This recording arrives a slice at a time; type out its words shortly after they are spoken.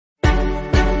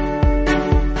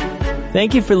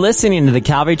Thank you for listening to the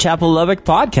Calvary Chapel Lubbock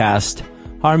podcast.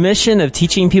 Our mission of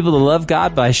teaching people to love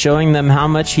God by showing them how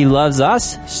much He loves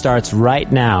us starts right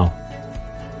now.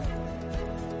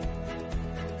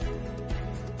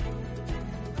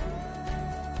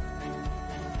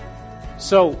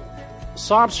 So,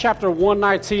 Psalms chapter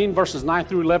 119, verses 9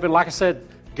 through 11, like I said,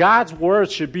 God's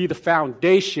word should be the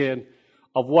foundation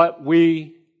of what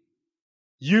we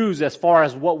use as far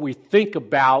as what we think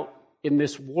about in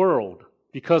this world.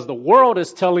 Because the world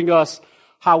is telling us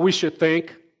how we should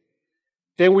think.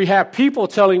 Then we have people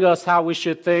telling us how we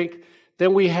should think.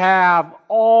 Then we have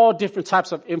all different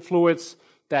types of influence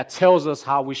that tells us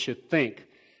how we should think.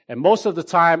 And most of the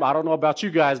time, I don't know about you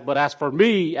guys, but as for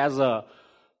me, as a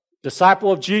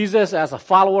disciple of Jesus, as a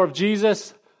follower of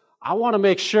Jesus, I want to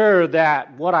make sure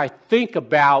that what I think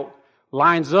about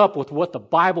lines up with what the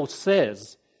Bible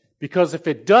says. Because if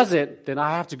it doesn't, then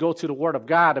I have to go to the Word of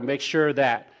God and make sure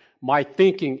that my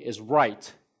thinking is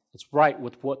right. It's right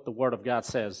with what the Word of God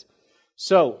says.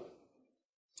 So,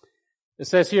 it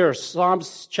says here,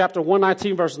 Psalms chapter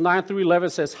 119, verse 9 through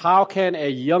 11 says, "How can a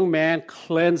young man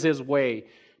cleanse his way?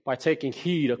 By taking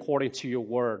heed according to your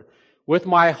word. With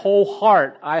my whole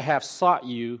heart I have sought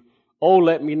you. Oh,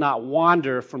 let me not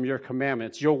wander from your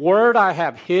commandments. Your word I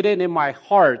have hidden in my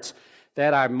heart,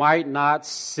 that I might not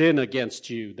sin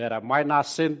against you. That I might not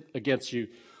sin against you."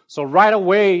 So right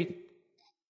away,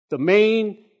 the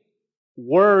main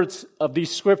words of these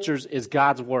scriptures is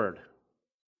God's word.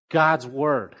 God's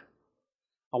word.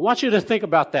 I want you to think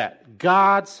about that.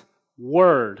 God's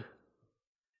word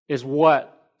is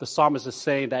what the psalmist is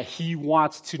saying that he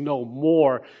wants to know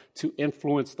more to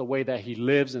influence the way that he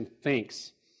lives and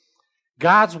thinks.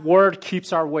 God's word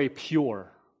keeps our way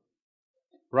pure,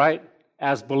 right?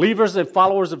 As believers and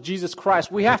followers of Jesus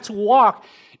Christ, we have to walk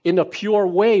in a pure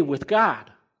way with God.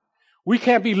 We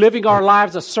can't be living our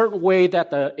lives a certain way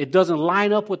that it doesn't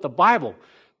line up with the Bible.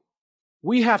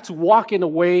 We have to walk in a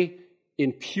way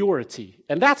in purity.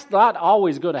 And that's not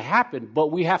always going to happen,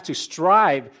 but we have to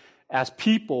strive as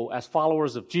people, as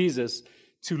followers of Jesus,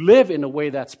 to live in a way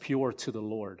that's pure to the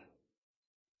Lord.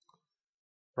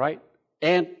 Right?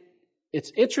 And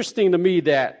it's interesting to me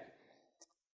that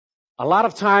a lot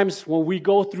of times when we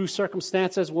go through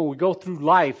circumstances, when we go through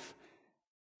life,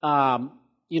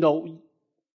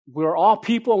 we're all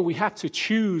people and we have to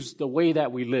choose the way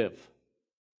that we live.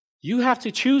 You have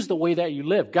to choose the way that you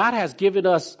live. God has given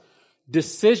us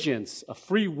decisions, a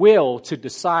free will to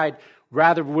decide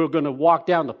whether we're going to walk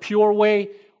down the pure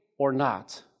way or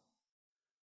not.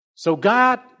 So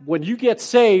God, when you get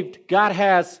saved, God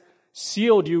has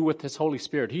sealed you with His Holy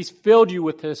Spirit. He's filled you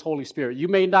with His Holy Spirit. You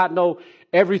may not know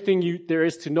everything there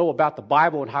is to know about the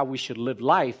Bible and how we should live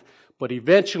life, but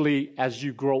eventually, as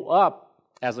you grow up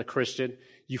as a Christian,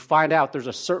 you find out there's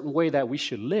a certain way that we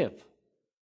should live.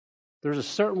 There's a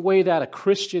certain way that a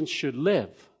Christian should live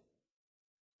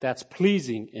that's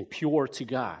pleasing and pure to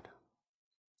God.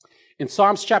 In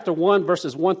Psalms chapter 1,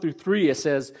 verses 1 through 3, it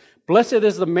says, "Blessed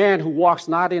is the man who walks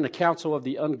not in the counsel of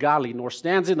the ungodly, nor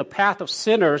stands in the path of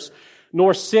sinners,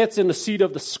 nor sits in the seat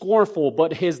of the scornful,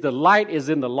 but his delight is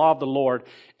in the law of the Lord,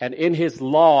 and in his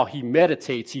law he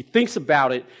meditates." He thinks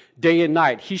about it day and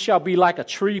night. "He shall be like a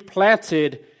tree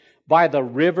planted by the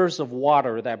rivers of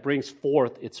water that brings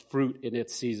forth its fruit in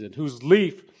its season, whose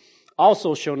leaf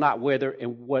also shall not wither,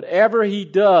 and whatever he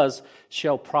does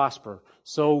shall prosper."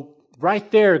 So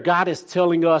right there, God is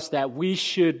telling us that we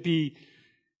should be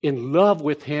in love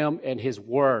with Him and His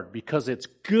Word because it's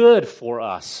good for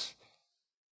us.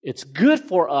 It's good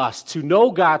for us to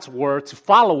know God's Word, to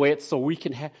follow it so we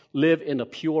can live in a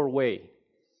pure way.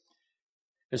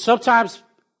 And sometimes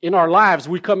in our lives,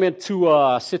 we come into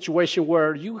a situation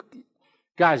where you're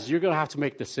going to have to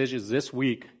make decisions this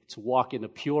week to walk in a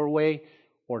pure way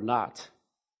or not,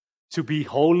 to be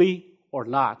holy or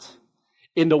not.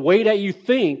 In the way that you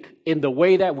think, in the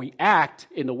way that we act,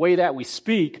 in the way that we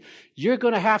speak, you're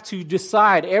going to have to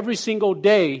decide every single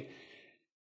day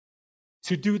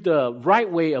to do the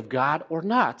right way of God or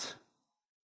not.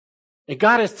 And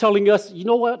God is telling us, you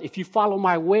know what? If you follow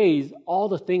my ways, all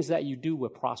the things that you do will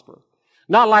prosper.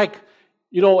 Not like,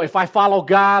 if I follow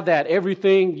God, that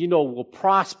everything, will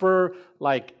prosper,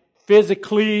 like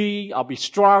physically, I'll be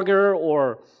stronger,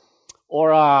 or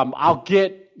I'll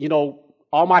get,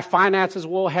 all my finances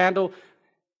will handle.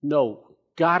 No,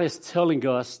 God is telling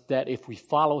us that if we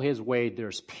follow His way,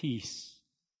 there's peace,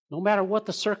 no matter what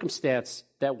the circumstance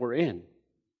that we're in.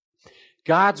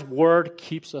 God's word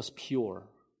keeps us pure.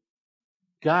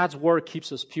 God's word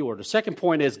keeps us pure. The second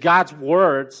point is God's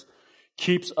words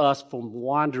keeps us from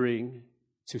wandering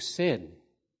to sin.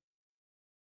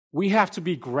 We have to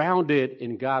be grounded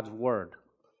in God's word.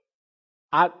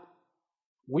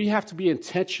 we have to be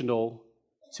intentional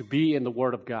to be in the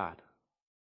Word of God.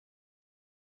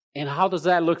 And how does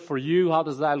that look for you? How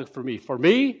does that look for me? For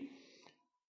me,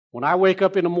 when I wake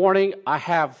up in the morning, I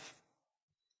have,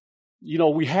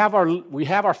 we have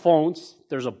our phones.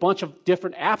 There's a bunch of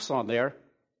different apps on there.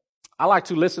 I like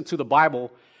to listen to the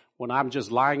Bible when I'm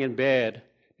just lying in bed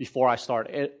before I start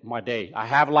my day. I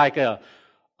have like a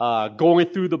going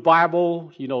through the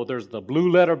Bible. There's the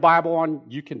Blue Letter Bible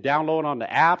you can download on the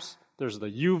apps. There's the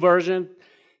U version.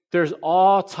 There's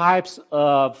all types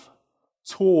of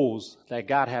tools that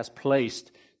God has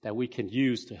placed that we can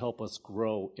use to help us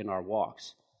grow in our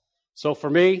walks. So for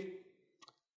me,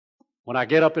 when I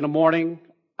get up in the morning,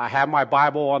 I have my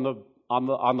Bible on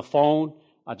the phone.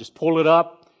 I just pull it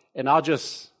up and I'll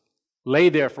just lay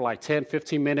there for like 10,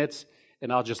 15 minutes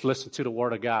and I'll just listen to the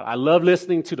Word of God. I love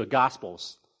listening to the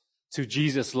Gospels, to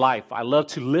Jesus' life. I love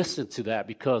to listen to that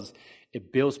because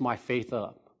it builds my faith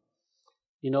up.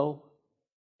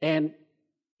 And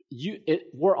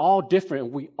we're all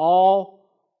different. We all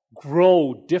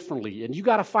grow differently. And you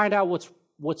got to find out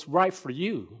what's right for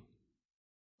you.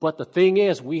 But the thing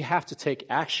is, we have to take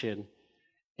action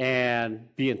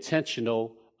and be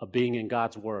intentional of being in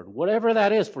God's Word. Whatever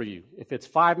that is for you. If it's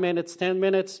 5 minutes, 10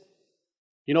 minutes,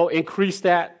 increase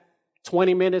that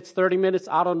 20 minutes, 30 minutes.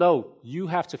 I don't know. You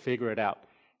have to figure it out.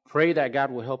 Pray that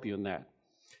God will help you in that.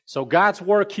 So God's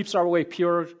Word keeps our way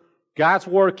pure. God's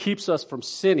Word keeps us from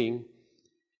sinning.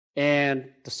 And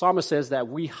the psalmist says that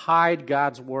we hide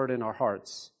God's Word in our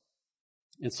hearts.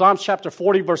 In Psalms chapter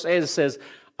 40, verse 8, it says,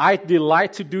 I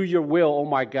delight to do your will, O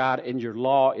my God, and your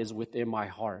law is within my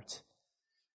heart.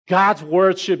 God's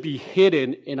Word should be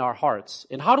hidden in our hearts.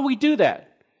 And how do we do that?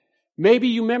 Maybe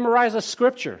you memorize a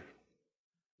scripture.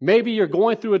 Maybe you're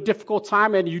going through a difficult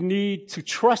time and you need to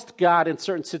trust God in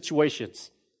certain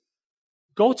situations.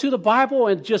 Go to the Bible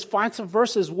and just find some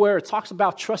verses where it talks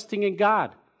about trusting in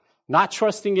God. Not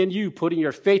trusting in you, putting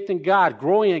your faith in God,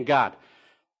 growing in God.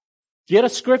 Get a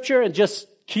scripture and just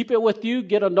keep it with you.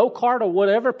 Get a note card or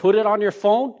whatever. Put it on your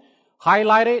phone.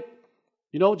 Highlight it.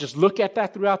 Just look at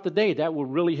that throughout the day. That will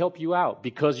really help you out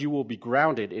because you will be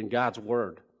grounded in God's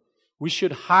Word. We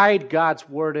should hide God's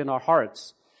Word in our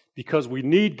hearts because we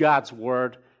need God's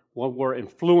Word when we're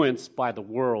influenced by the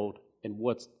world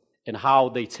and how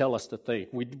they tell us to think.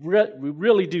 We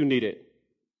really do need it.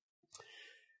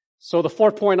 So the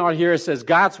fourth point on here, it says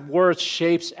God's Word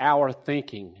shapes our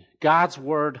thinking. God's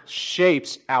Word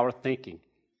shapes our thinking.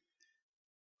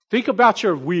 Think about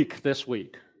your week this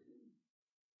week.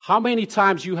 How many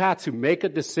times you had to make a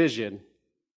decision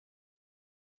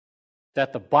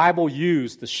that the Bible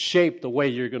used to shape the way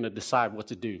you're going to decide what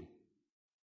to do?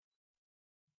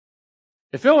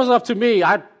 If it was up to me,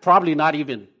 I'd probably not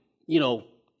even,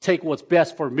 take what's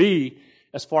best for me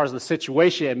as far as the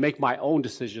situation and make my own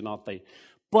decision on things.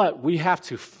 But we have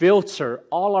to filter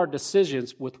all our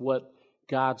decisions with what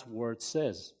God's Word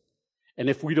says. And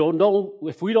if we don't know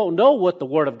what the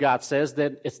Word of God says,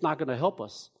 then it's not going to help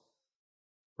us.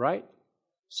 Right?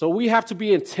 So we have to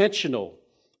be intentional.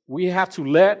 We have to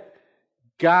let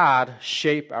God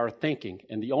shape our thinking.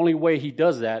 And the only way He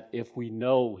does that if we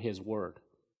know His Word.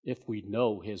 If we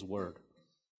know His Word.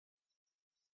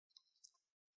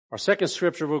 Our second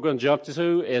scripture we're going to jump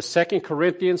to is 2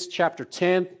 Corinthians chapter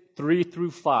 10, 3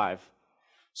 through 5.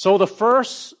 So the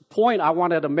first point I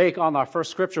wanted to make on our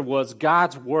first scripture was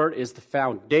God's Word is the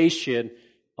foundation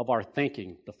of our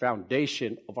thinking. The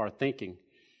foundation of our thinking.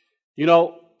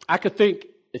 I could think,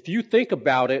 if you think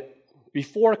about it,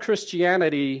 before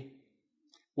Christianity,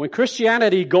 when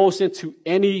Christianity goes into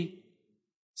any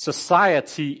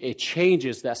society, it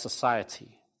changes that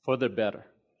society for the better.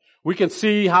 We can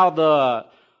see how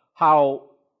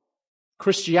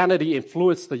Christianity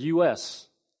influenced the U.S.,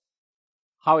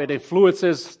 how it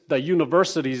influences the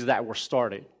universities that were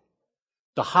started,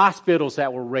 the hospitals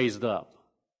that were raised up.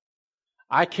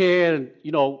 I can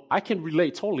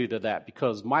relate totally to that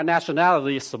because my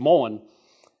nationality is Samoan.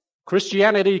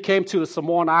 Christianity came to the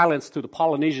Samoan Islands, to the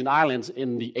Polynesian Islands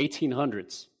in the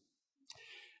 1800s.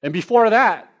 And before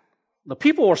that, the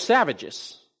people were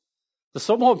savages. The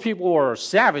Samoan people were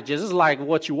savages. It's like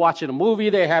what you watch in a movie.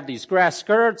 They have these grass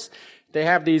skirts. They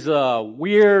have these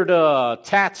weird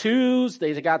tattoos.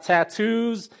 They got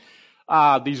tattoos.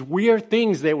 These weird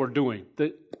things they were doing.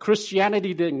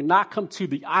 Christianity did not come to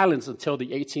the islands until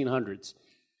the 1800s.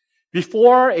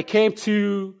 Before it came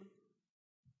to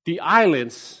the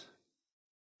islands,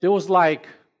 there was like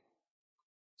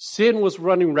sin was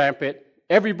running rampant.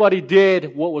 Everybody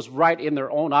did what was right in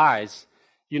their own eyes.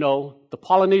 The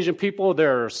Polynesian people,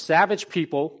 they're savage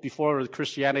people before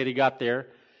Christianity got there.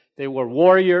 They were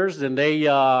warriors and they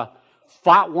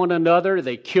fought one another,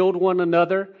 they killed one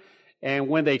another, and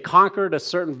when they conquered a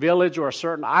certain village or a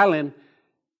certain island,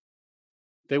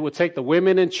 they would take the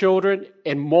women and children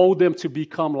and mold them to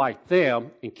become like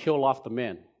them and kill off the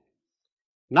men.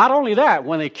 Not only that,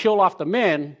 when they kill off the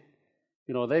men,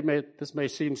 this may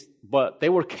seem, but they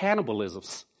were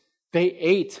cannibalisms. They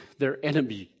ate their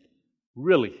enemy.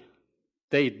 Really.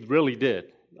 They really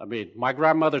did. I mean, my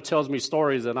grandmother tells me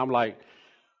stories and I'm like,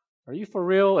 are you for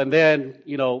real? And then,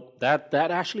 that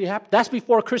actually happened. That's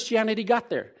before Christianity got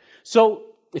there. So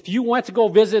if you went to go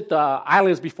visit the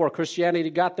islands before Christianity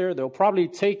got there, they'll probably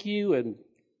take you and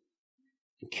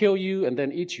kill you and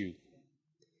then eat you.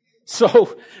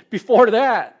 So before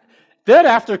that, then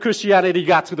after Christianity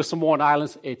got to the Samoan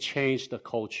Islands, it changed the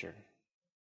culture.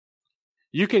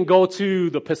 You can go to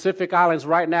the Pacific Islands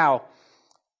right now.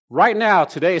 Right now,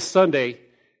 today is Sunday.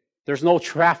 There's no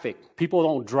traffic. People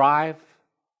don't drive.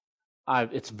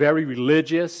 It's very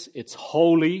religious. It's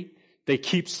holy. They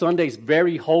keep Sundays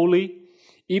very holy.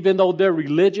 Even though they're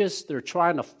religious, they're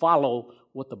trying to follow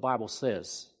what the Bible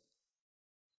says.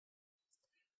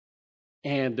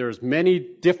 And there's many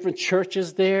different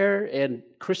churches there, and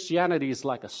Christianity is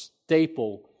like a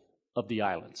staple of the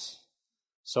islands.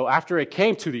 So after it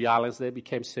came to the islands, they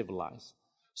became civilized.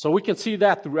 So we can see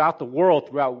that throughout the world,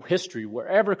 throughout history,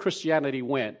 wherever Christianity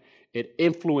went, it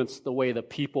influenced the way the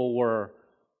people were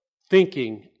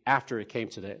thinking after it came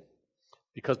to that.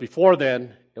 Because before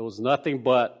then, it was nothing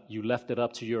but you left it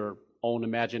up to your own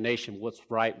imagination, what's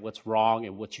right, what's wrong,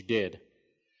 and what you did.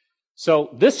 So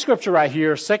this scripture right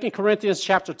here, 2 Corinthians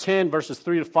chapter 10, verses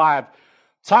 3 to 5,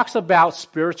 talks about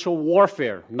spiritual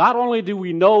warfare. Not only do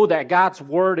we know that God's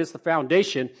word is the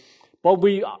foundation, but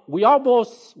we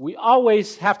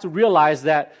always have to realize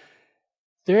that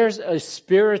there's a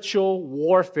spiritual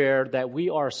warfare, that we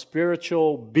are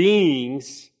spiritual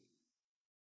beings,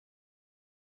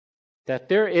 that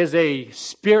there is a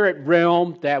spirit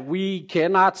realm that we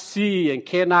cannot see and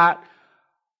cannot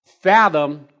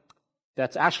fathom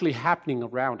that's actually happening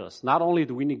around us. Not only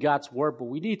do we need God's word, but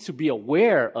we need to be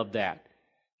aware of that.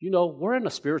 We're in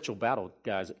a spiritual battle,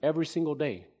 guys, every single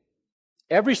day.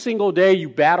 Every single day you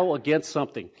battle against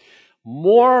something.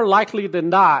 More likely than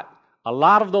not, a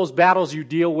lot of those battles you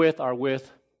deal with are with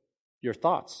your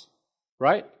thoughts,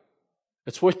 right?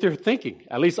 It's with your thinking.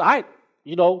 At least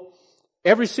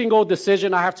every single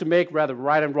decision I have to make, whether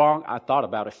right and wrong, I thought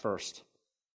about it first.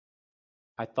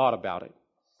 I thought about it.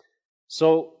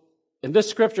 So, in this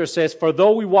scripture it says, for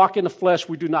though we walk in the flesh,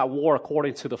 we do not war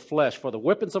according to the flesh. For the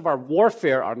weapons of our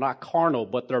warfare are not carnal,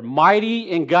 but they're mighty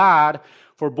in God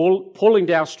for pulling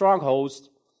down strongholds,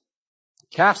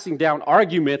 casting down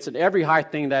arguments and every high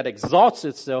thing that exalts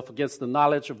itself against the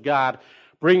knowledge of God,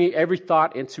 bringing every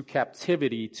thought into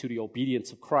captivity to the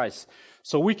obedience of Christ.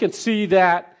 So we can see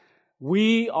that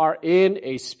we are in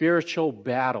a spiritual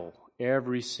battle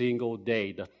every single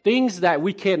day. The things that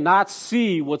we cannot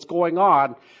see what's going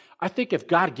on, I think if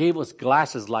God gave us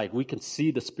glasses like we can see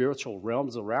the spiritual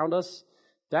realms around us,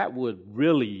 that would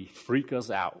really freak us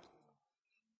out.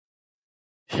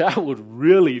 That would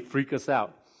really freak us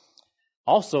out.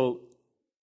 Also,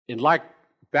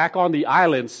 back on the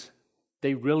islands,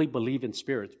 they really believe in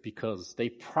spirits because they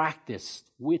practiced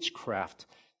witchcraft.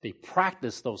 They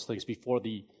practiced those things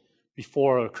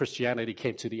before Christianity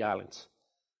came to the islands.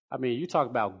 I mean, you talk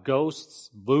about ghosts,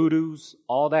 voodoos,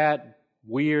 all that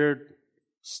weird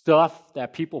stuff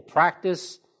that people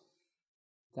practice,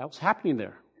 that was happening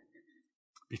there.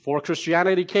 Before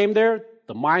Christianity came there,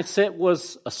 the mindset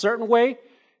was a certain way.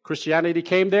 Christianity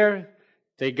came there,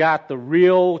 they got the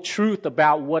real truth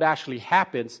about what actually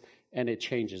happens, and it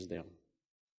changes them.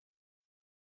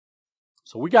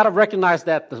 So we got to recognize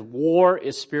that the war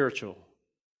is spiritual.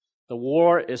 The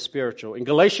war is spiritual. In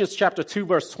Galatians chapter 2,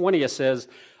 verse 20, it says,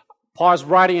 Paul is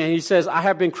writing and he says, I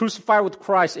have been crucified with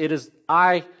Christ. It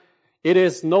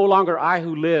is no longer I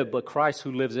who live, but Christ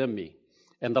who lives in me.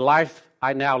 And the life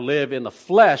I now live in the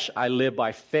flesh, I live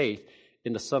by faith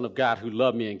in the Son of God who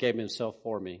loved me and gave himself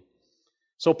for me.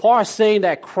 So Paul is saying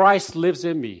that Christ lives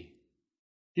in me.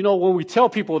 When we tell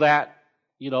people that,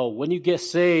 when you get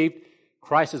saved,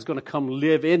 Christ is going to come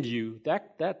live in you,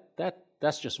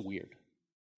 that's just weird.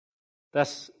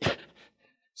 That's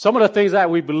some of the things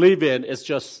that we believe in is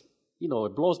just,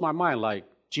 it blows my mind. Like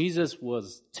Jesus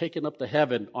was taken up to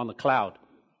heaven on the cloud.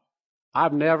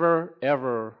 I've never,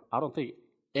 ever, I don't think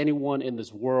anyone in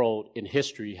this world in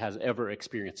history has ever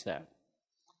experienced that.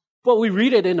 But we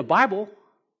read it in the Bible.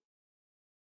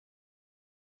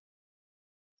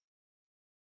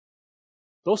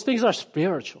 Those things are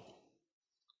spiritual.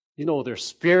 There's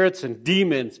spirits and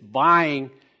demons vying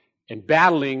and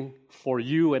battling for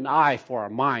you and I, for our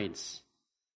minds.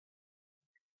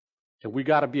 And we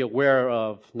got to be aware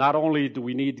of not only do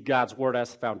we need God's word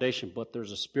as the foundation, but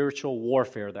there's a spiritual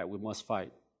warfare that we must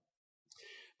fight.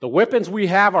 The weapons we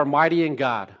have are mighty in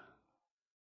God.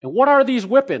 And what are these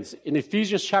weapons? In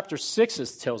Ephesians chapter 6, it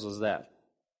tells us that.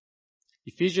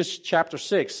 Ephesians chapter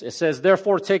 6, it says,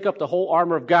 "Therefore take up the whole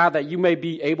armor of God that you may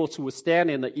be able to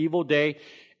withstand in the evil day,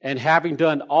 and having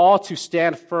done all to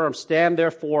stand firm, stand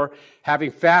therefore, having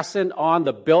fastened on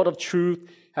the belt of truth,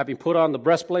 having put on the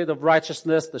breastplate of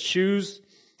righteousness, the shoes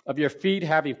of your feet,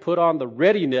 having put on the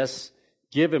readiness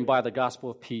given by the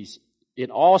gospel of peace. In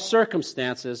all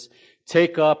circumstances,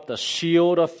 take up the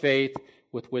shield of faith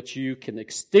with which you can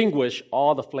extinguish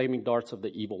all the flaming darts of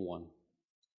the evil one.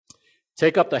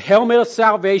 Take up the helmet of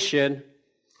salvation,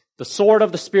 the sword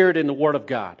of the Spirit, and the Word of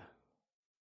God."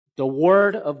 The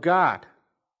Word of God.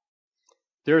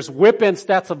 There's weapons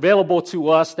that's available to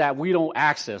us that we don't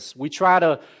access. We try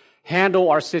to handle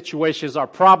our situations, our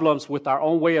problems with our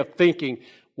own way of thinking,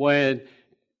 when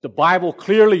the Bible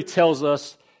clearly tells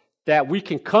us that we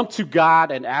can come to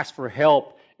God and ask for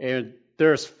help. And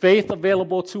there's faith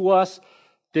available to us.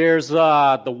 There's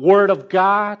the Word of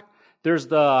God. There's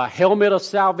the helmet of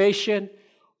salvation.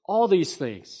 All these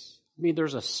things. I mean,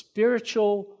 there's a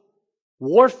spiritual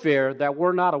warfare that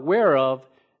we're not aware of.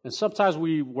 And sometimes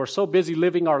we're so busy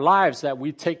living our lives that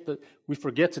we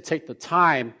forget to take the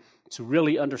time to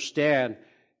really understand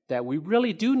that we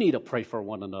really do need to pray for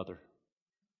one another.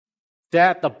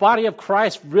 That the body of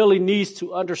Christ really needs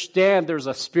to understand there's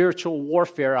a spiritual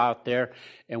warfare out there.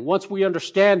 And once we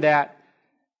understand that,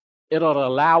 it'll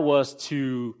allow us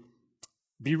to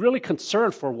be really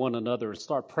concerned for one another and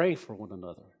start praying for one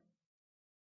another.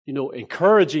 You know,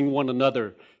 encouraging one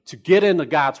another to get into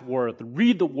God's Word, to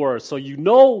read the Word, so you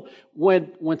know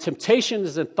when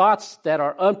temptations and thoughts that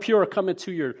are impure come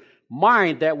into your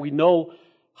mind, that we know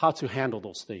how to handle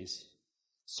those things.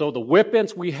 So the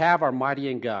weapons we have are mighty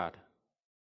in God.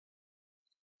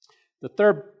 The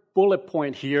third bullet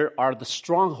point here are the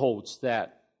strongholds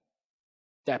that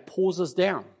pulls us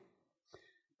down.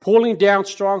 Pulling down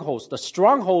strongholds. The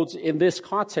strongholds in this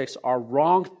context are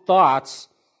wrong thoughts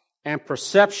and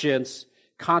perceptions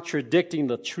contradicting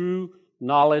the true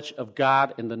knowledge of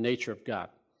God and the nature of God.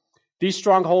 These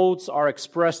strongholds are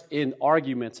expressed in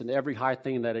arguments and every high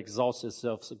thing that exalts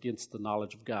itself against the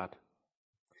knowledge of God.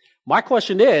 My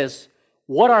question is,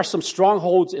 what are some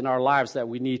strongholds in our lives that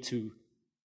we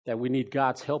need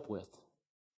God's help with?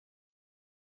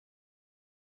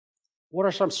 What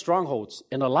are some strongholds?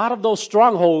 And a lot of those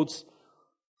strongholds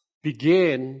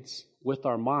begins with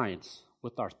our minds,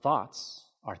 with our thoughts,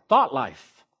 our thought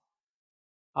life.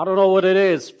 I don't know what it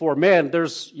is for men.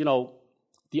 There's,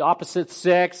 the opposite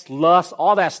sex, lust,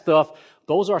 all that stuff.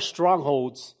 Those are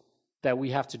strongholds that we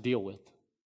have to deal with.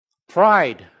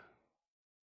 Pride,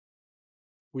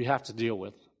 we have to deal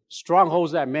with.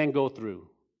 Strongholds that men go through,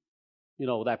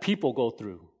 that people go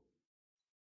through.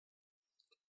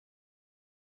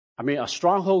 I mean, a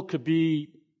stronghold could be,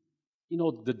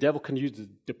 the devil can use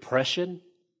depression,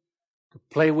 could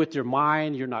play with your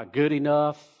mind, you're not good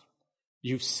enough,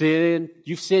 you've sinned,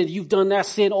 you've done that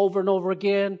sin over and over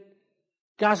again.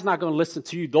 God's not going to listen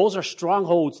to you. Those are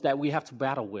strongholds that we have to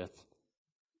battle with,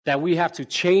 that we have to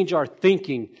change our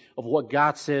thinking of what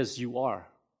God says you are.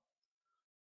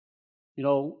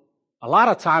 A lot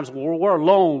of times when we're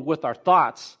alone with our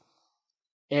thoughts,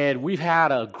 and we've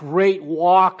had a great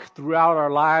walk throughout our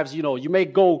lives. You may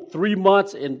go 3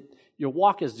 months and your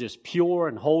walk is just pure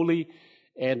and holy.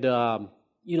 And,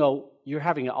 you're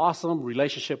having an awesome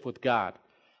relationship with God.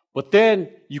 But then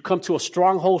you come to a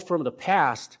stronghold from the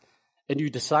past and you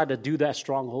decide to do that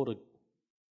stronghold.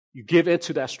 You give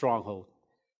into that stronghold.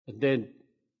 And then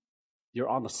you're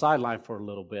on the sideline for a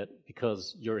little bit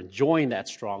because you're enjoying that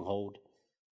stronghold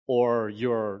or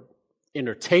you're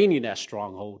entertaining that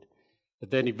stronghold.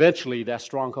 But then eventually that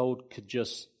stronghold could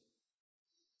just,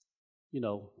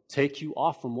 take you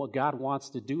off from what God wants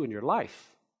to do in your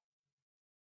life.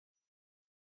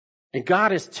 And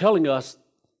God is telling us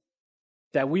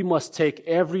that we must take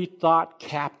every thought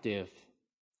captive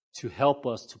to help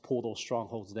us to pull those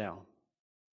strongholds down.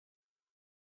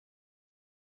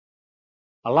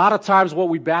 A lot of times what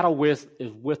we battle with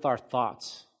is with our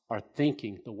thoughts, our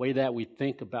thinking, the way that we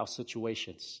think about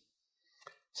situations.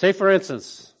 Say, for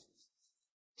instance,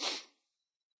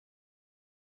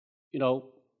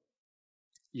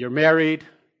 you're married,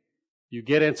 you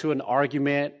get into an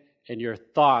argument, and your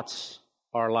thoughts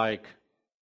are like,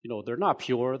 they're not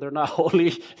pure, they're not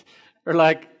holy. They're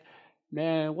like,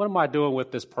 man, what am I doing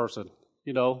with this person?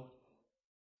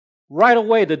 Right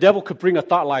away, the devil could bring a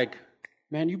thought like,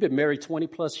 man, you've been married 20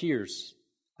 plus years.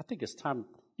 I think it's time,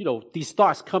 these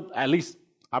thoughts come, at least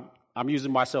I'm I'm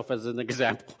using myself as an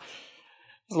example.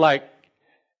 It's like,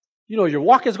 your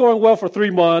walk is going well for 3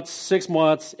 months, 6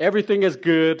 months, everything is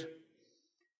good.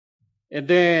 And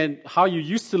then how you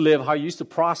used to live, how you used to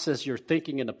process your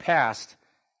thinking in the past,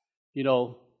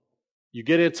 you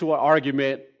get into an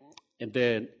argument, and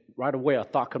then right away a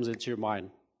thought comes into your mind.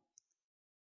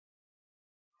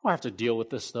 I don't have to deal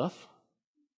with this stuff.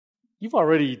 You've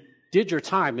already did your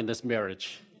time in this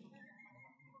marriage.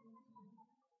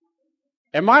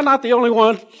 Am I not the only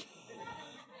one?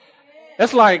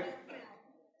 It's like,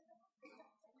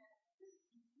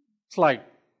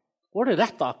 where did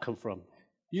that thought come from?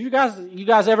 You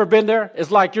guys ever been there?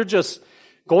 It's like you're just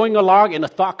going along and a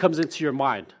thought comes into your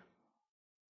mind.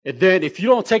 And then if you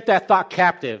don't take that thought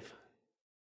captive,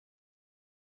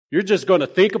 you're just going to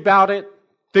think about it.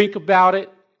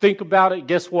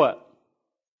 Guess what?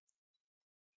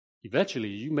 Eventually,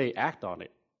 you may act on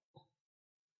it.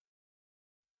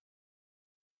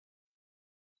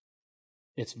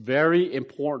 It's very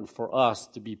important for us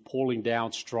to be pulling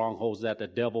down strongholds that the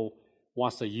devil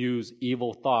wants to use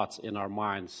evil thoughts in our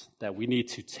minds, that we need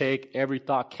to take every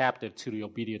thought captive to the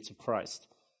obedience of Christ.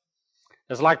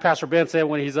 It's like Pastor Ben said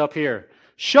when he's up here,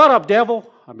 shut up,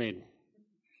 devil. I mean,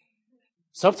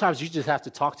 sometimes you just have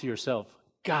to talk to yourself.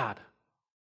 God,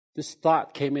 this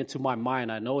thought came into my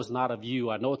mind. I know it's not of you.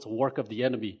 I know it's a work of the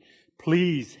enemy.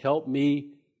 Please help me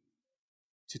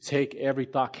to take every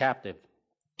thought captive.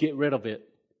 Get rid of it.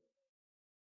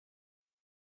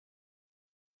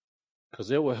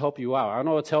 Because it will help you out. I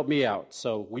know it's helped me out.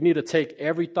 So we need to take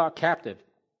every thought captive.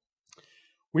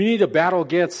 We need to battle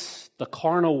against the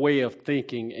carnal way of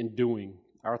thinking and doing.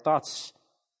 Our thoughts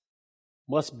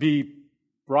must be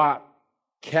brought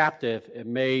captive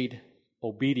and made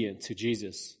obedient to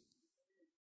Jesus.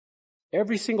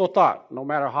 Every single thought, no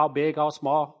matter how big, how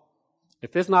small,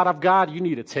 if it's not of God, you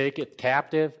need to take it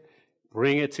captive,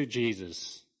 bring it to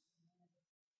Jesus.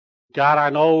 God, I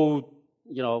know,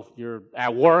 you're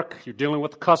at work, you're dealing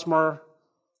with a customer,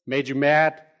 made you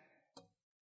mad.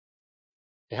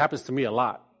 It happens to me a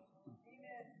lot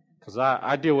because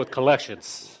I deal with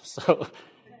collections. So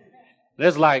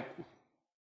there's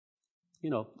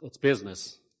it's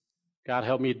business. God,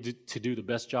 help me to do the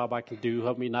best job I can do.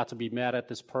 Help me not to be mad at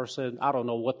this person. I don't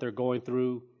know what they're going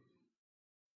through.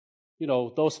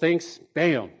 Those things,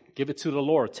 bam, give it to the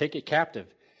Lord. Take it captive.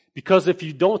 Because if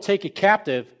you don't take it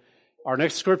captive, our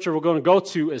next scripture we're going to go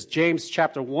to is James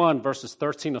chapter 1, verses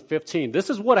 13 to 15.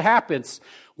 This is what happens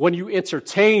when you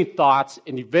entertain thoughts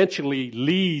and eventually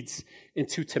leads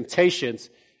into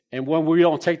temptations. And when we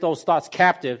don't take those thoughts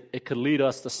captive, it could lead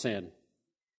us to sin.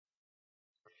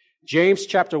 James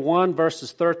chapter 1,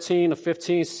 verses 13 to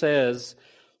 15 says,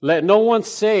 let no one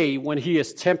say when he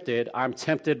is tempted, I'm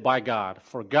tempted by God.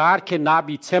 For God cannot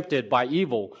be tempted by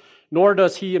evil, nor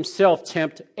does he himself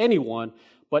tempt anyone.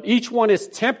 But each one is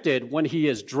tempted when he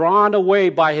is drawn away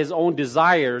by his own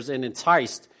desires and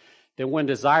enticed. Then when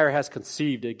desire has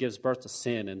conceived, it gives birth to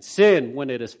sin. And sin, when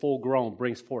it is full grown,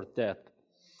 brings forth death.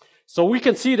 So we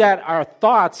can see that our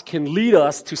thoughts can lead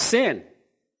us to sin.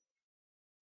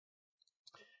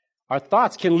 Our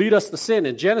thoughts can lead us to sin.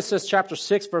 In Genesis chapter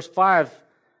 6, verse 5,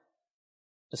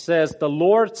 it says, the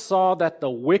Lord saw that the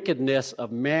wickedness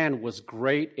of man was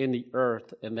great in the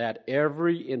earth, and that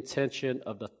every intention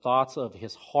of the thoughts of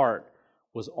his heart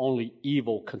was only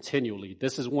evil continually.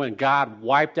 This is when God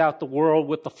wiped out the world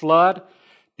with the flood,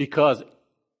 because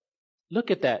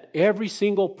look at that. Every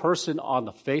single person on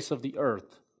the face of the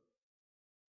earth,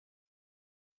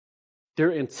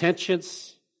 their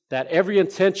intentions, that every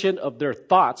intention of their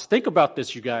thoughts, think about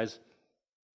this, you guys.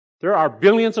 There are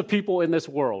billions of people in this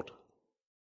world.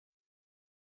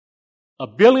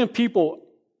 1 billion people,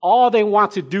 all they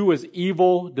want to do is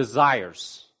evil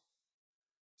desires.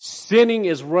 Sinning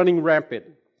is running rampant.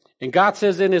 And God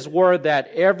says in his word that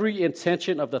every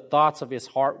intention of the thoughts of his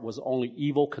heart was only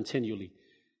evil continually.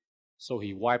 So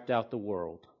he wiped out the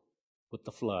world with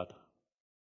the flood.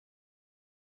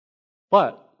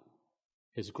 But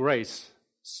his grace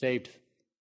saved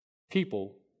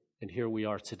people, and here we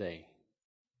are today.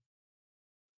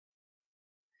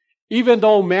 Even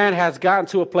though man has gotten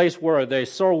to a place where they're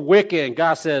so wicked, and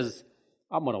God says,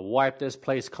 I'm going to wipe this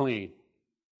place clean,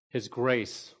 his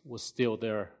grace was still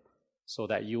there so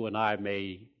that you and I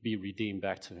may be redeemed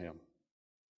back to him.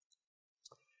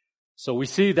 So we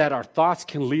see that our thoughts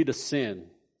can lead to sin.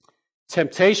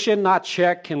 Temptation not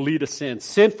checked can lead to sin.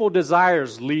 Sinful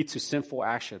desires lead to sinful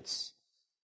actions.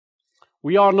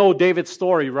 We all know David's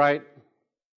story, right?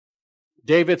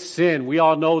 David's sin. We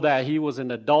all know that he was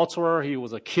an adulterer. He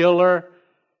was a killer.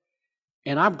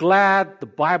 And I'm glad the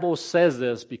Bible says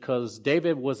this because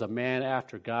David was a man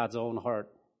after God's own heart.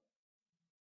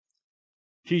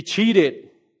 He cheated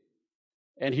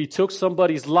and he took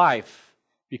somebody's life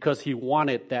because he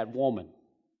wanted that woman,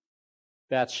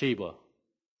 Bathsheba.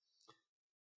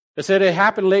 It said it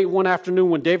happened late one afternoon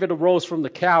when David arose from the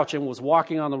couch and was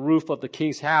walking on the roof of the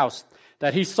king's house,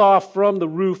 that he saw from the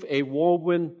roof a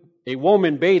woman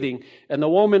bathing, and the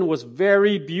woman was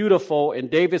very beautiful. And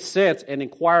David sent and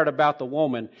inquired about the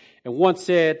woman. And one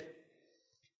said,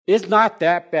 "Is not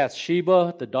that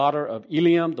Bathsheba, the daughter of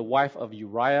Eliam, the wife of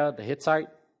Uriah the Hittite?"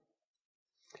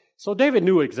 So David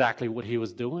knew exactly what he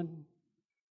was doing.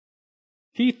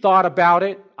 He thought about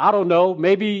it. I don't know,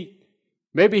 maybe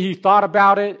he thought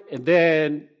about it and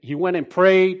then he went and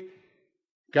prayed.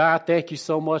 God, thank you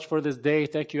so much for this day.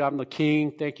 Thank you, I'm the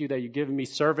king. Thank you that you've given me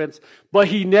servants. But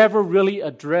he never really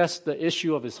addressed the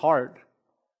issue of his heart,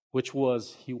 which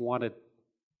was he wanted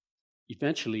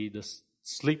eventually to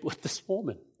sleep with this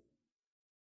woman.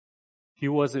 He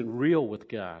wasn't real with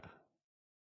God.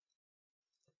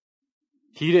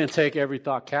 He didn't take every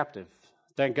thought captive.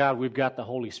 Thank God we've got the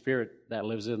Holy Spirit that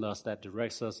lives in us, that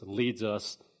directs us and leads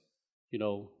us. You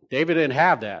know, David didn't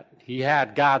have that. He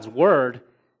had God's word.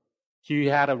 He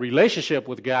had a relationship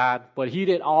with God, but he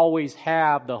didn't always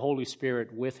have the Holy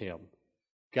Spirit with him.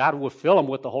 God would fill him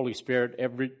with the Holy Spirit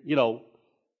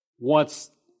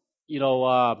once,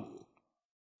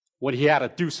 when he had to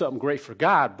do something great for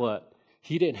God, but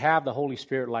he didn't have the Holy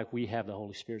Spirit like we have the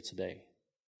Holy Spirit today.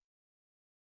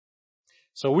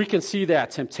 So we can see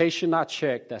that temptation not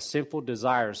checked, that sinful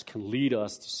desires can lead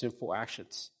us to sinful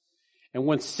actions. And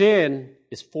when sin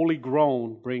is fully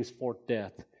grown, brings forth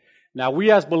death. Now,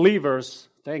 we as believers,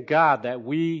 thank God that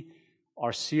we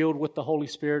are sealed with the Holy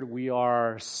Spirit. We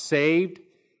are saved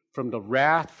from the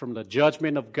wrath, from the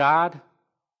judgment of God.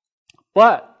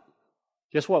 But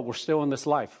guess what? We're still in this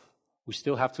life. We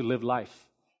still have to live life.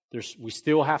 We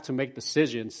still have to make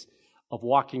decisions of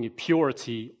walking in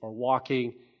purity or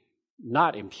walking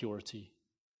not in purity.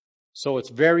 So it's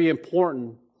very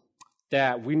important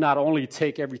that we not only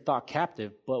take every thought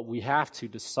captive, but we have to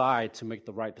decide to make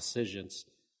the right decisions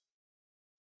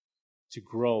to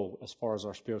grow as far as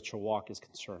our spiritual walk is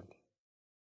concerned.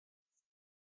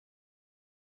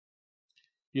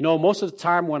 You know, most of the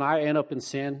time when I end up in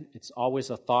sin, it's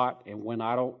always a thought, and when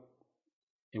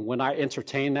I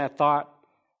entertain that thought,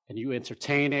 and you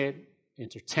entertain it,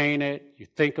 you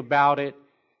think about it,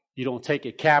 you don't take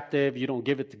it captive, you don't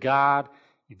give it to God,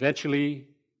 eventually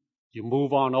you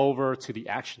move on over to the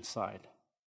action side.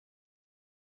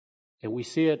 And we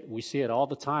see it all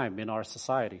the time in our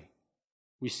society.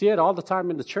 We see it all the time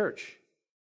in the church.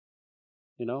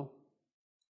 You know?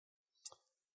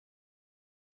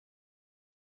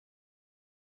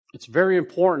 It's very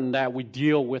important that we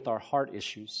deal with our heart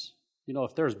issues. You know,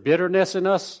 if there's bitterness in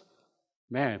us,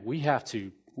 man, we have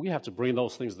to bring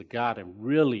those things to God and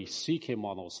really seek Him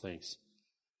on those things.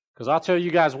 Because I'll tell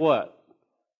you guys what,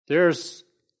 there's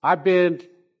been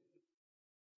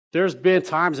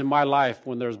times in my life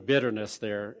when there's bitterness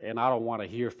there, and I don't want to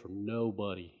hear from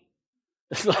nobody.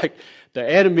 It's like the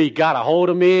enemy got a hold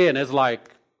of me, and it's like,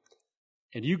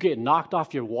 and you get knocked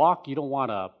off your walk. You don't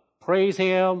want to praise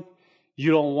Him.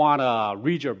 You don't want to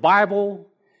read your Bible.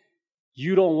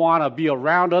 You don't want to be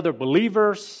around other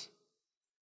believers.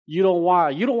 You don't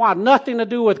want nothing to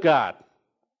do with God.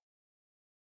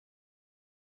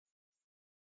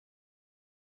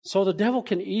 So the devil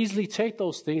can easily take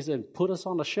those things and put us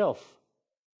on the shelf.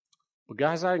 But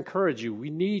guys, I encourage you, we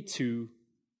need to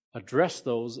address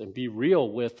those and be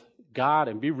real with God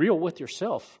and be real with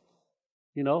yourself.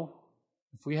 You know,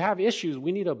 if we have issues,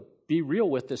 we need to be real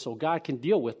with this so God can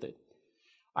deal with it.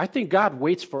 I think God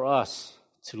waits for us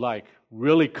to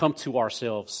really come to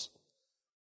ourselves.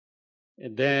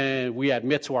 And then we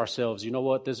admit to ourselves, you know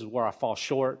what, this is where I fall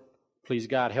short. Please,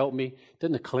 God, help me.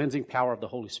 Then the cleansing power of the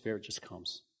Holy Spirit just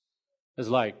comes. It's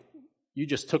like you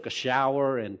just took a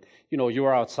shower and, you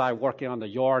were outside working on the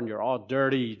yard and you're all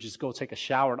dirty. You just go take a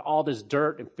shower and all this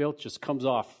dirt and filth just comes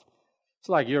off. It's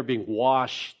like you're being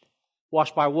washed.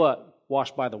 Washed by what?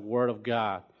 Washed by the Word of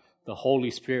God, the Holy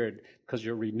Spirit, because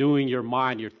you're renewing your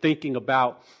mind. You're thinking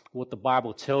about what the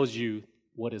Bible tells you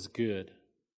what is good.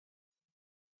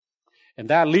 And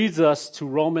that leads us to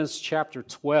Romans chapter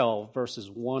 12,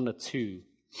 verses 1 to 2.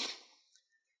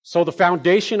 So the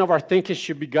foundation of our thinking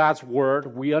should be God's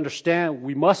Word. We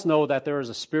must know that there is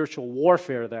a spiritual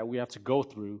warfare that we have to go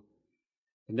through.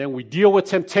 And then we deal with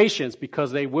temptations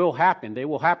because they will happen. They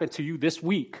will happen to you this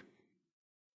week.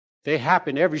 They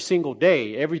happen every single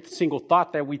day. Every single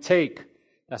thought that we take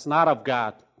that's not of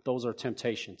God, those are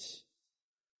temptations.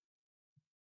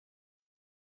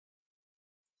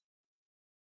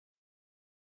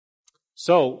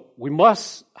 So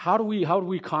how do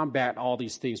we combat all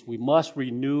these things? We must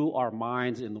renew our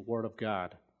minds in the Word of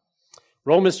God.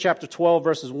 Romans chapter 12,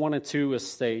 verses 1 and 2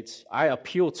 states, I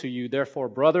appeal to you, therefore,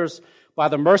 brothers, by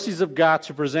the mercies of God,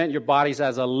 to present your bodies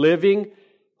as a living,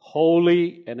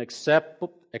 holy, and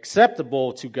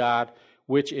acceptable to God,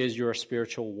 which is your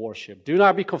spiritual worship. Do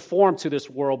not be conformed to this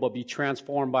world, but be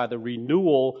transformed by the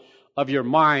renewal of your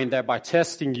mind, that by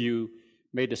testing you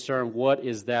may discern what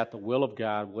is that the will of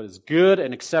God, what is good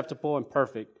and acceptable and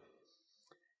perfect.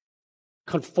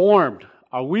 Conformed.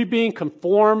 Are we being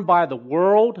conformed by the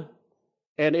world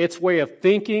and its way of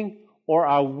thinking, or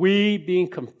are we being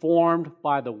conformed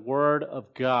by the Word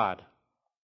of God?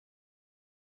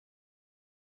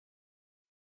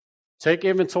 Take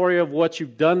inventory of what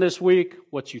you've done this week,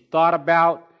 what you thought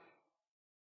about.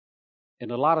 And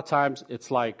a lot of times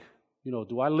it's like,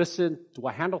 do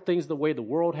I handle things the way the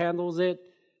world handles it,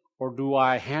 or do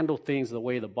I handle things the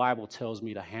way the Bible tells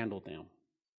me to handle them?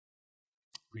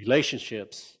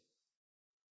 Relationships.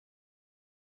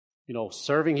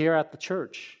 Serving here at the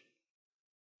church,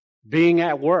 being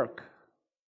at work,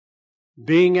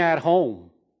 being at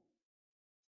home.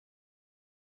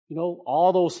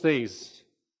 All those things.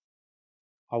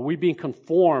 Are we being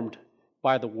conformed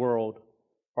by the world,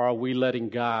 or are we letting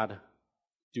God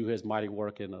do His mighty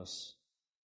work in us?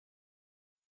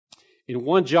 In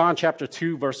 1 John chapter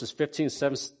 2, verses 15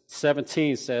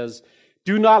 17 says,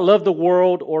 do not love the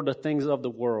world or the things of the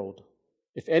world.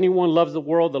 If anyone loves the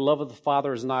world, the love of the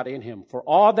Father is not in him. For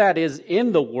all that is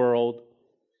in the world,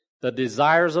 the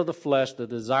desires of the flesh, the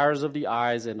desires of the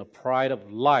eyes, and the pride of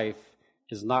life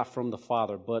is not from the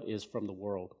Father, but is from the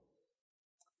world.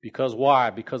 Because why?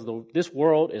 Because this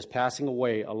world is passing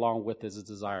away along with its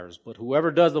desires. But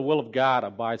whoever does the will of God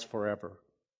abides forever.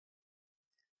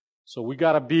 So we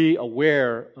got to be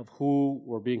aware of who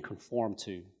we're being conformed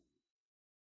to.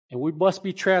 And we must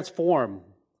be transformed.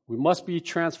 We must be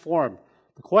transformed.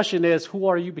 The question is, who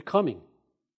are you becoming?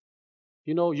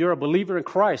 You're a believer in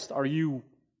Christ. Are you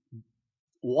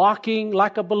walking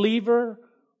like a believer?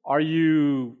 Or are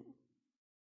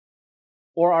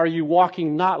you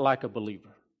walking not like a believer?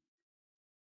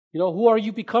 Who are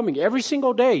you becoming? Every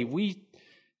single day, we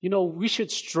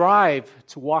should strive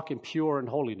to walk in pure and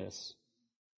holiness.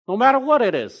 No matter what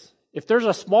it is. If there's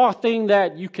a small thing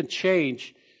that you can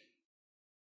change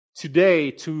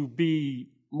today to be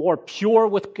more pure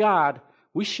with God,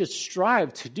 we should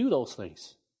strive to do those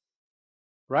things.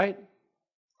 Right?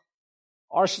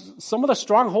 Some of the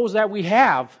strongholds that we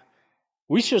have,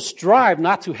 we should strive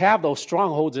not to have those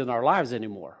strongholds in our lives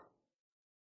anymore.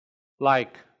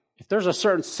 Like, if there's a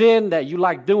certain sin that you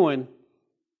like doing,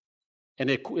 and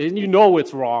you know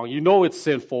it's wrong, you know it's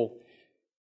sinful,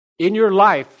 in your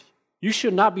life, you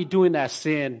should not be doing that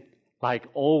sin like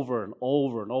over and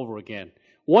over and over again.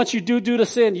 Once you do the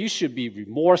sin, you should be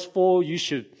remorseful. You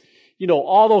should,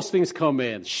 all those things come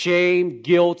in. Shame,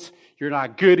 guilt, you're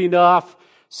not good enough.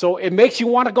 So it makes you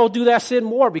want to go do that sin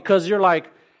more because you're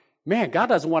like, man, God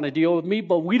doesn't want to deal with me,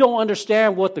 but we don't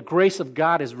understand what the grace of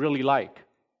God is really like.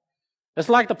 It's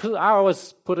like I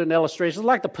always put an illustration, it's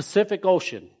like the Pacific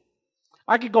Ocean.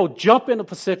 I could go jump in the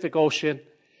Pacific Ocean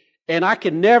and I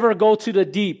can never go to the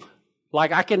deep.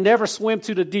 Like I can never swim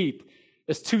to the deep.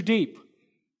 It's too deep.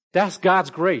 That's God's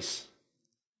grace.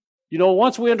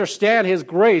 Once we understand His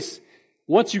grace,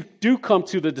 once you do come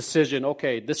to the decision,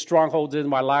 okay, this stronghold's in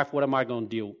my life, what am I going to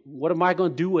do? What am I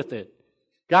going to do with it?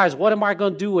 Guys, what am I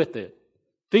going to do with it?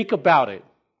 Think about it.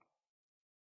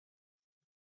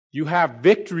 You have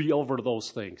victory over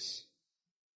those things.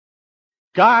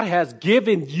 God has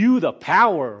given you the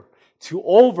power to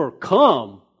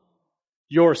overcome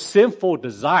your sinful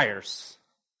desires.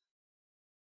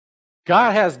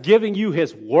 God has given you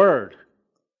His Word.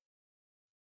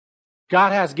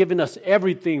 God has given us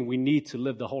everything we need to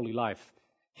live the holy life.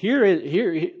 Here,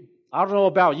 I don't know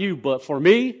about you, but for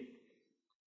me,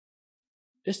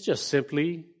 it's just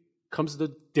simply comes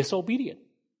to disobedient.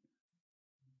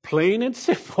 Plain and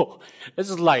simple. It's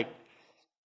just like,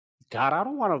 God,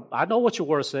 I know what your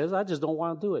Word says, I just don't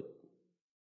want to do it.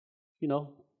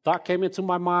 Thought came into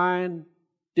my mind,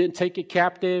 didn't take it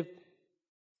captive.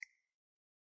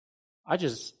 I'm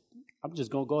just going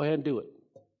to go ahead and do it.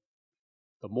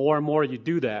 The more and more you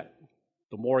do that,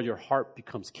 the more your heart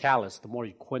becomes callous, the more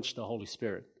you quench the Holy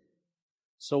Spirit.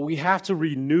 So we have to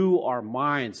renew our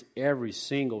minds every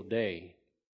single day.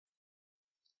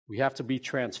 We have to be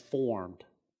transformed.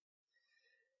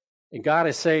 And God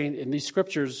is saying in these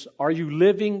scriptures, are you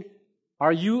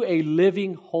a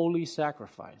living holy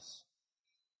sacrifice?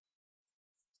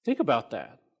 Think about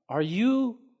that. Are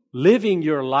you living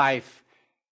your life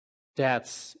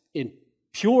that's in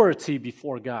purity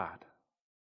before God?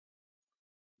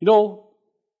 You know,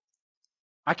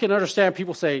 I can understand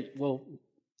people say, well,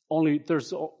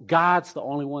 God's the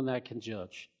only one that can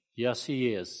judge. Yes, he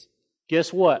is.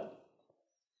 Guess what?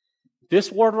 This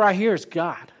word right here is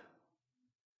God.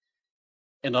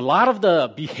 And a lot of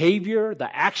the behavior,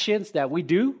 the actions that we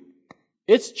do,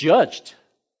 it's judged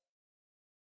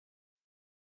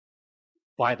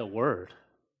by the word.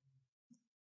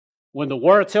 When the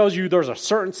word tells you there's a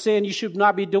certain sin you should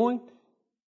not be doing,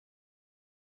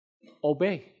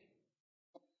 obey.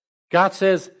 God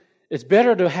says, it's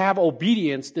better to have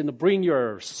obedience than to bring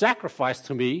your sacrifice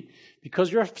to me,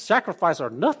 because your sacrifice are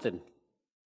nothing.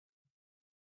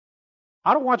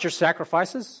 I don't want your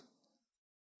sacrifices.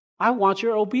 I want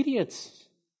your obedience.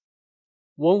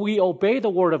 When we obey the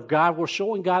word of God, we're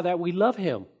showing God that we love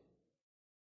him.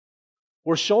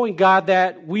 We're showing God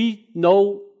that we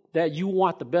know that you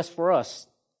want the best for us.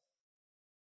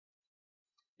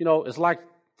 You know, it's like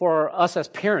for us as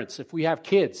parents, if we have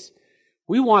kids,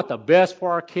 we want the best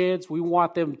for our kids. We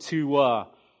want them to,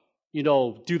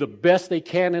 do the best they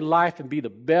can in life and be the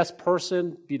best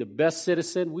person, be the best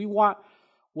citizen. We want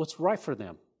what's right for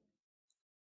them.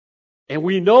 And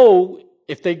we know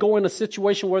if they go in a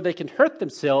situation where they can hurt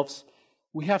themselves,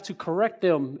 we have to correct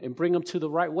them and bring them to the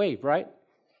right way, right?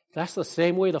 That's the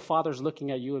same way the Father's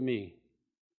looking at you and me.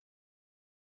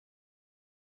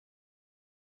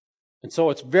 And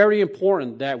so it's very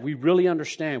important that we really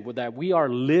understand that we are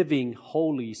living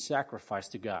holy sacrifice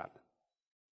to God.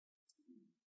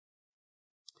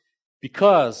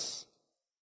 Because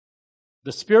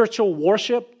the spiritual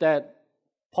worship that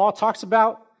Paul talks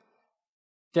about,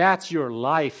 that's your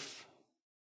life.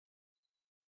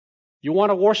 You want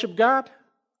to worship God?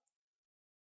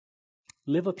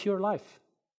 Live a pure life.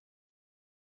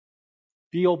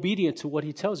 Be obedient to what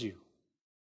he tells you.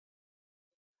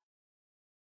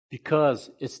 Because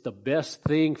it's the best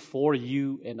thing for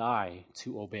you and I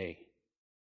to obey.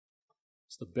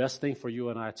 It's the best thing for you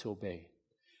and I to obey.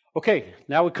 Okay,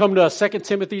 now we come to 2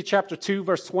 Timothy chapter 2,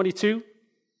 verse 22.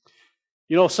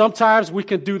 You know, sometimes we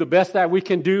can do the best that we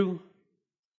can do,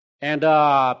 and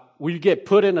we get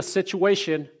put in a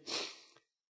situation,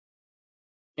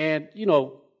 and,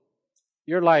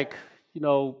 you're like,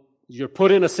 you're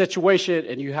put in a situation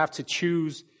and you have to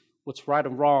choose what's right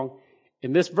and wrong.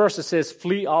 In this verse it says,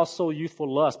 flee also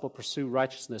youthful lust, but pursue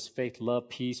righteousness, faith, love,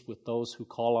 peace with those who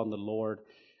call on the Lord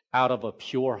out of a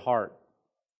pure heart.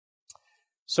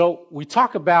 So we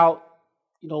talk about,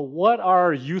 what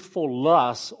are youthful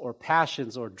lusts or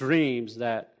passions or dreams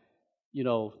that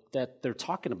they're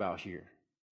talking about here.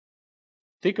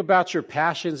 Think about your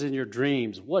passions and your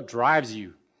dreams. What drives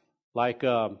you? Like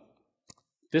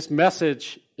this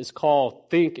message is called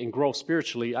Think and Grow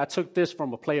Spiritually. I took this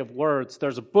from a play of words.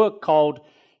 There's a book called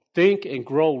Think and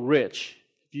Grow Rich.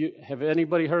 Have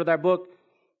anybody heard of that book?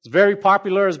 It's very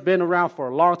popular. It's been around for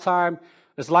a long time.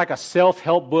 It's like a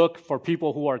self-help book for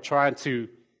people who are trying to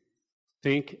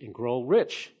think and grow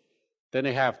rich. Then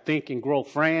they have Think and Grow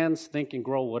Friends, Think and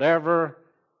Grow whatever.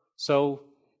 So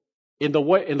in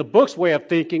the book's way of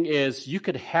thinking is you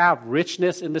could have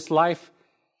richness in this life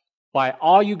by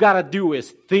all you got to do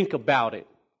is think about it.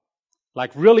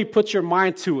 Like really put your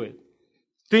mind to it.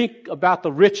 Think about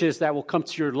the riches that will come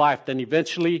to your life. Then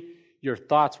eventually your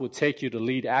thoughts will take you to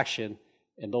lead action,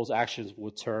 and those actions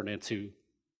will turn into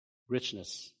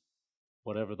richness,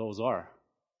 whatever those are.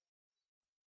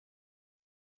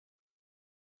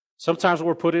 Sometimes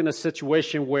we're put in a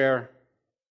situation where,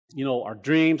 our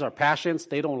dreams, our passions,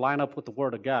 they don't line up with the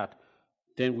Word of God.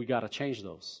 Then we got to change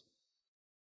those.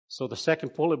 So the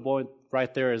second bullet point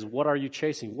right there is, what are you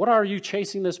chasing? What are you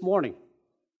chasing this morning?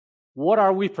 What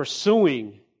are we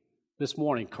pursuing this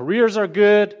morning? Careers are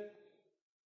good.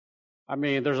 I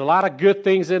mean, there's a lot of good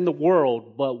things in the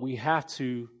world, but we have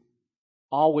to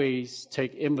always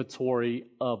take inventory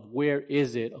of where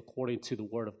is it according to the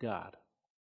Word of God.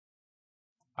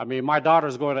 I mean, my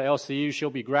daughter's going to LCU. She'll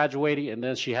be graduating, and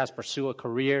then she has to pursue a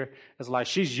career. It's like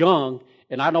she's young,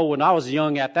 and I know when I was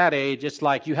young at that age, it's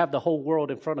like you have the whole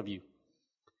world in front of you.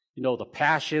 The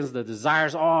passions, the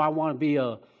desires. Oh, I want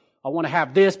to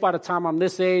have this by the time I'm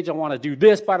this age. I want to do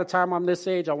this by the time I'm this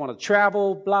age. I want to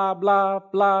travel, blah, blah,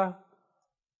 blah.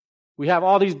 We have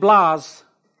all these blahs.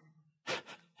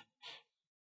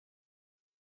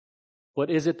 But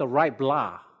is it the right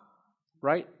blah?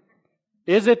 Right?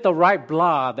 Is it the right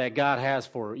blah that God has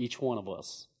for each one of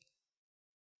us?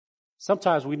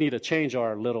 Sometimes we need to change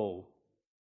our little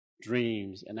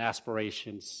dreams and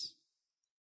aspirations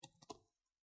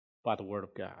by the Word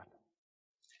of God.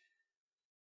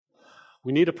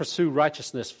 We need to pursue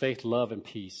righteousness, faith, love, and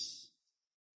peace.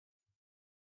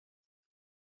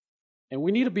 And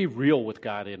we need to be real with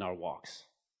God in our walks.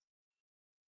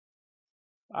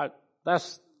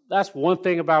 That's one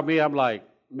thing about me. I'm like,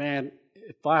 man,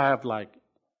 if I have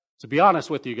to be honest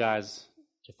with you guys,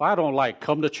 if I don't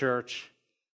come to church,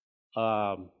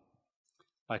 I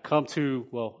come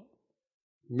to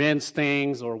men's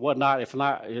things or whatnot.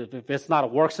 If it's not a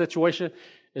work situation,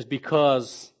 it's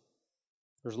because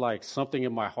there's something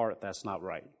in my heart that's not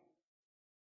right.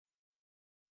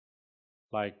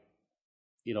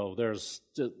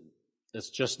 It's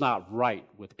just not right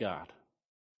with God.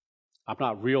 I'm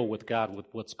not real with God with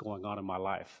what's going on in my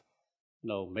life.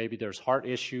 Maybe there's heart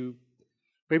issue.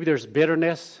 Maybe there's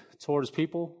bitterness towards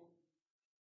people.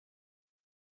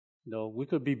 We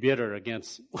could be bitter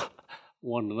against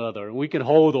one another, and we can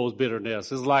hold those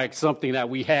bitterness. It's like something that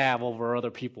we have over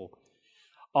other people.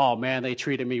 Oh, man, they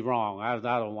treated me wrong. I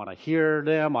don't want to hear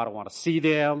them. I don't want to see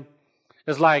them.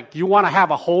 It's like you want to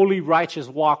have a holy, righteous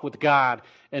walk with God,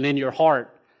 and in your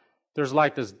heart, there's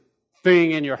this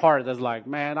thing in your heart that's like,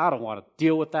 man, I don't want to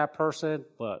deal with that person,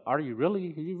 but are you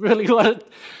really? You really want to?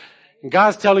 And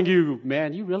God's telling you,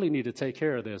 man, you really need to take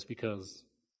care of this because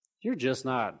you're just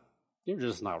not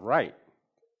right.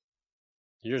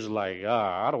 You're just like,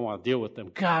 I don't want to deal with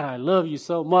them. God, I love you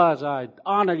so much. I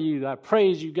honor you. I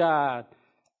praise you, God.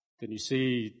 Then you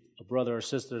see a brother or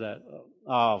sister that,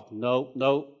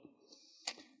 nope.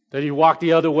 Then you walk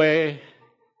the other way.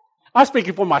 I'm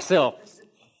speaking for myself.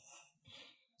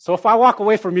 So if I walk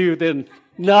away from you, then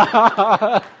no.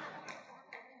 I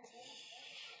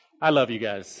love you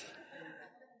guys.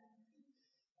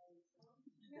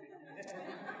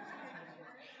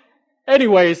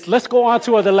 Anyways, let's go on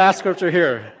to the last scripture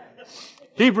here.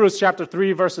 Hebrews chapter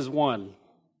 3, verses 1.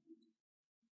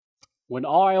 When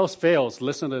all else fails,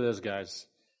 listen to this, guys.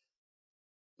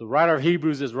 The writer of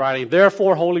Hebrews is writing,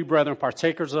 therefore, holy brethren,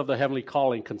 partakers of the heavenly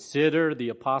calling, consider the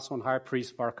apostle and high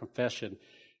priest of our confession,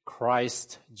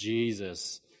 Christ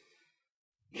Jesus.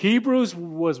 Hebrews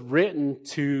was written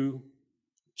to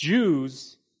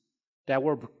Jews that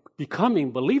were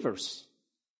becoming believers.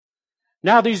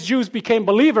 Now these Jews became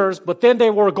believers, but then they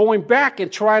were going back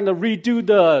and trying to redo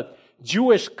the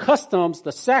Jewish customs,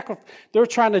 they're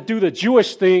trying to do the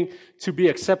Jewish thing to be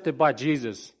accepted by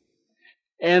Jesus.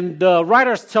 And the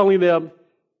writer's telling them,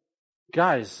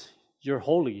 guys, you're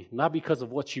holy, not because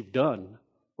of what you've done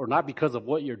or not because of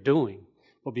what you're doing,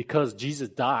 but because Jesus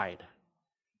died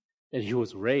and he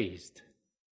was raised.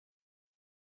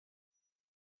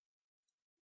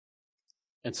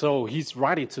 And so he's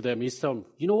writing to them. He's telling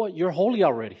them, you know what? You're holy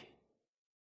already.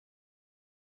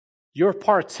 You're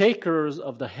partakers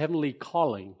of the heavenly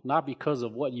calling, not because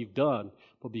of what you've done,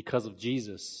 but because of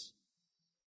Jesus.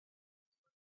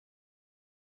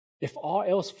 If all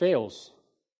else fails,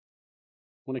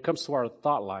 when it comes to our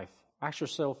thought life, ask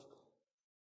yourself,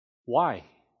 why?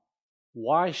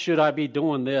 Why should I be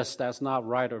doing this that's not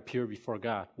right or pure before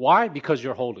God? Why? Because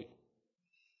you're holy.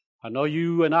 I know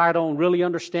you and I don't really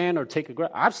understand or take a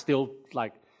grasp. I'm still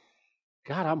like,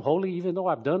 God, I'm holy even though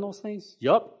I've done those things?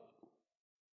 Yup.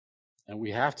 And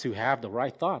we have to have the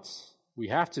right thoughts. We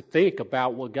have to think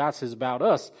about what God says about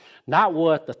us, not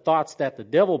what the thoughts that the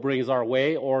devil brings our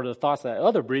way or the thoughts that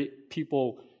other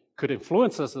people could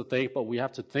influence us to think, but we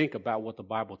have to think about what the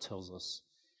Bible tells us.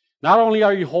 Not only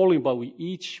are you holy, but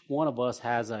each one of us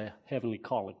has a heavenly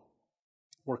calling.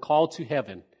 We're called to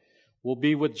heaven. We'll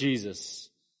be with Jesus.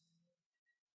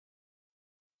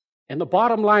 And the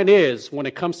bottom line is, when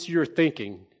it comes to your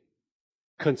thinking,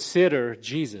 consider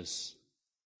Jesus.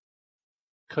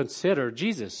 Consider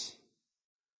Jesus.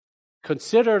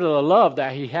 Consider the love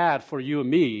that he had for you and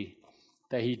me,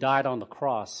 that he died on the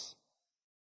cross.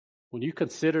 When you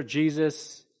consider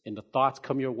Jesus and the thoughts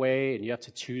come your way and you have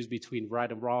to choose between right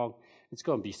and wrong, it's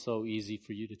going to be so easy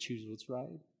for you to choose what's right.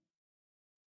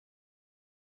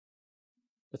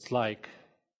 It's like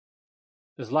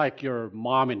your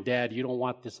mom and dad, you don't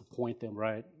want to disappoint them,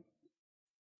 right?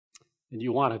 And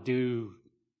you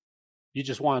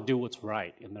just want to do what's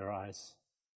right in their eyes.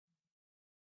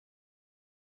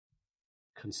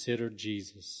 Consider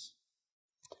Jesus.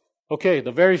 Okay,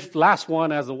 the very last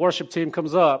one, as the worship team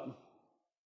comes up,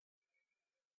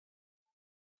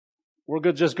 we're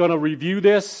just going to review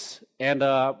this and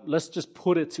let's just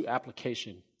put it to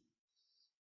application.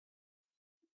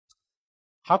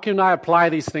 How can I apply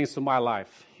these things to my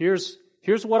life? Here's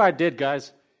what I did,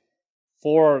 guys.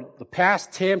 For the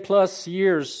past 10 plus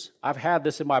years, I've had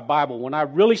this in my Bible. When I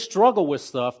really struggle with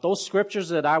stuff, those scriptures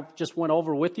that I just went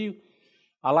over with you,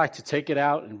 I like to take it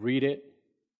out and read it,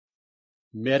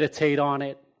 meditate on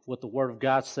it, what the Word of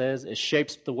God says. It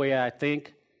shapes the way I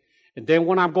think. And then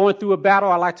when I'm going through a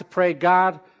battle, I like to pray,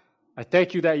 God, I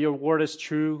thank you that your Word is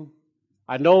true.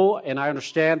 I know and I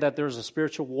understand that there's a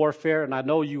spiritual warfare, and I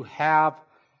know you have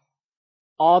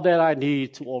all that I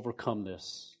need to overcome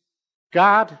this.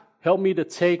 God, help me to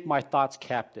take my thoughts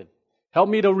captive. Help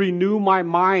me to renew my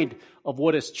mind of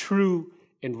what is true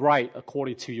and right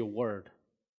according to your word.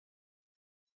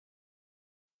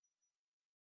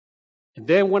 And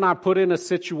then when I'm put in a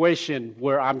situation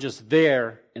where I'm just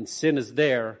there and sin is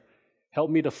there,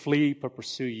 help me to flee but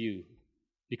pursue you.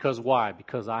 Because why?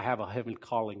 Because I have a heaven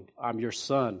calling. I'm your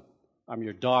son. I'm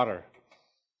your daughter.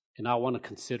 And I want to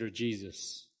consider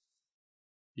Jesus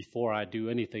before I do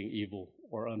anything evil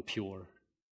or impure.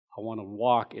 I want to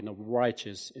walk in a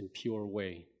righteous and pure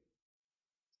way.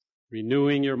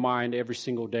 Renewing your mind every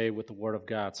single day with the Word of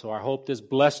God. So I hope this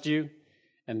blessed you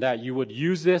and that you would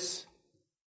use this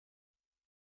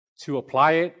to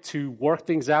apply it, to work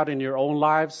things out in your own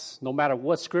lives, no matter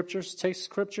what scriptures. Take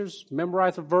scriptures,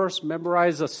 memorize a verse,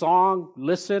 memorize a song,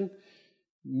 listen.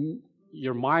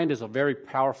 Your mind is a very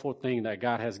powerful thing that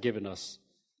God has given us.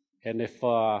 And if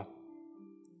we're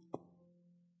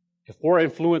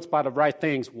influenced by the right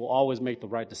things, we'll always make the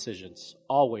right decisions.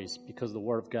 Always, because the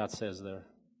Word of God says there.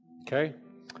 Okay?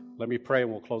 Let me pray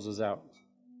and we'll close this out.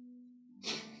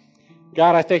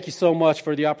 God, I thank you so much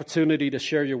for the opportunity to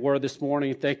share your word this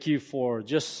morning. Thank you for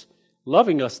just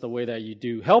loving us the way that you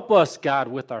do. Help us, God,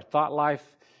 with our thought life.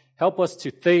 Help us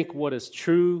to think what is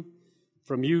true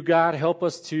from you, God. Help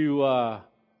us,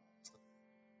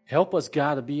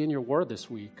 God, to be in your word this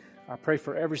week. I pray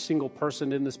for every single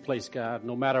person in this place, God,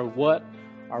 no matter what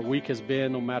our week has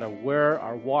been, no matter where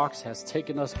our walks has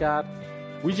taken us, God.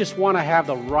 We just want to have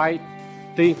the right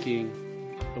thinking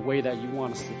the way that you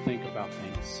want us to think about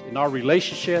things. In our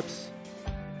relationships,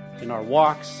 in our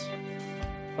walks,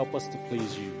 help us to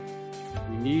please you.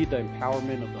 We need the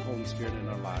empowerment of the Holy Spirit in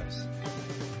our lives.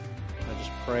 I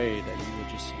just pray that you would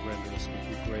just surrender us with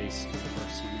your grace and your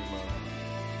mercy and your love.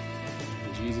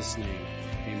 In Jesus' name,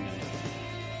 amen.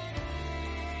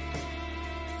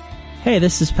 Hey,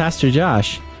 this is Pastor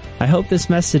Josh. I hope this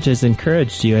message has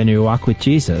encouraged you in your walk with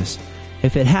Jesus.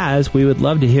 If it has, we would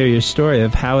love to hear your story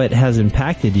of how it has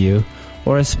impacted you,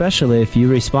 or especially if you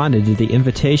responded to the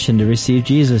invitation to receive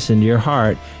Jesus into your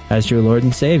heart as your Lord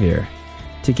and Savior.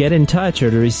 To get in touch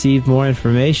or to receive more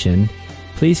information,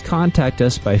 please contact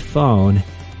us by phone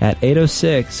at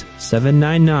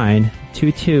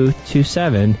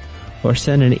 806-799-2227 or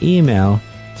send an email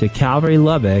to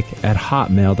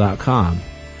calvarylubbock@hotmail.com.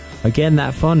 Again,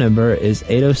 that phone number is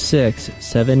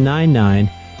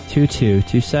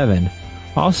 806-799-2227.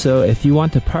 Also, if you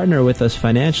want to partner with us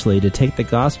financially to take the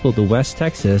gospel to West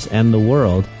Texas and the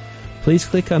world, please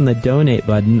click on the donate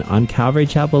button on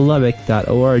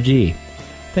calvarychapellubbock.org.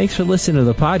 Thanks for listening to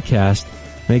the podcast.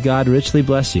 May God richly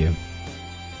bless you.